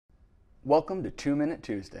Welcome to 2-Minute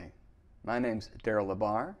Tuesday. My name's Daryl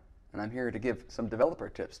LaBar, and I'm here to give some developer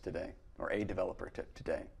tips today, or a developer tip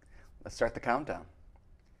today. Let's start the countdown.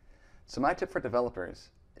 So my tip for developers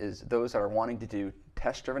is those that are wanting to do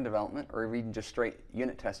test-driven development or even just straight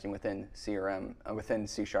unit testing within CRM, within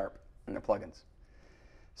C# and their plugins.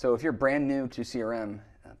 So if you're brand new to CRM,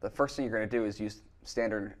 the first thing you're going to do is use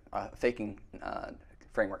standard faking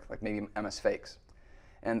framework, like maybe MS Fakes.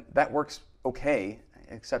 And that works okay,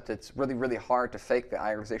 except it's really, really hard to fake the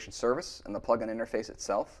iOrization service and the plugin interface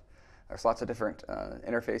itself. There's lots of different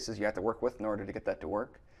interfaces you have to work with in order to get that to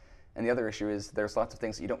work. And the other issue is there's lots of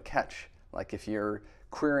things that you don't catch. Like if you're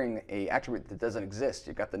querying an attribute that doesn't exist,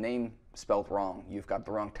 you've got the name spelled wrong, you've got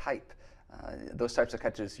the wrong type. Those types of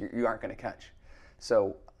catches you aren't going to catch.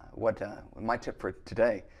 So my tip for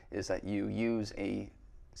today is that you use a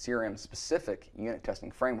CRM-specific unit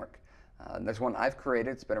testing framework. There's one I've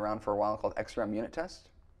created, it's been around for a while, called XRM Unit Test.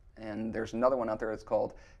 And there's another one out there that's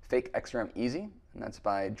called Fake XRM Easy, and that's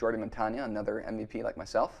by Jordi Montagna, another MVP like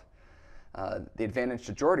myself. The advantage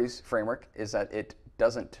to Jordi's framework is that it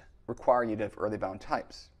doesn't require you to have early bound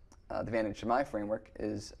types. The advantage to my framework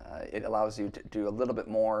is it allows you to do a little bit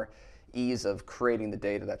more ease of creating the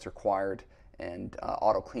data that's required and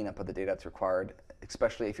auto cleanup of the data that's required,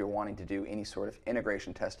 especially if you're wanting to do any sort of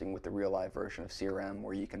integration testing with the real live version of CRM,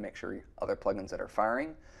 where you can make sure other plugins that are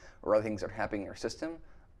firing or other things that are happening in your system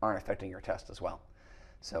aren't affecting your test as well.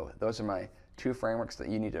 So those are my two frameworks that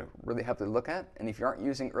you need to really heavily look at. And if you aren't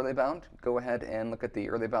using early bound, go ahead and look at the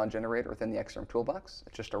early bound generator within the XRM toolbox.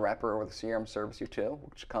 It's just a wrapper over the CRM service util,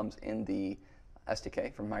 which comes in the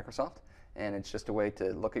SDK from Microsoft. And it's just a way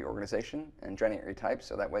to look at your organization and generate your types,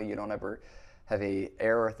 so that way you don't ever have an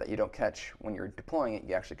error that you don't catch when you're deploying it.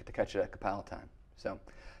 You actually get to catch it at compile time. So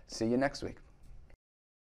see you next week.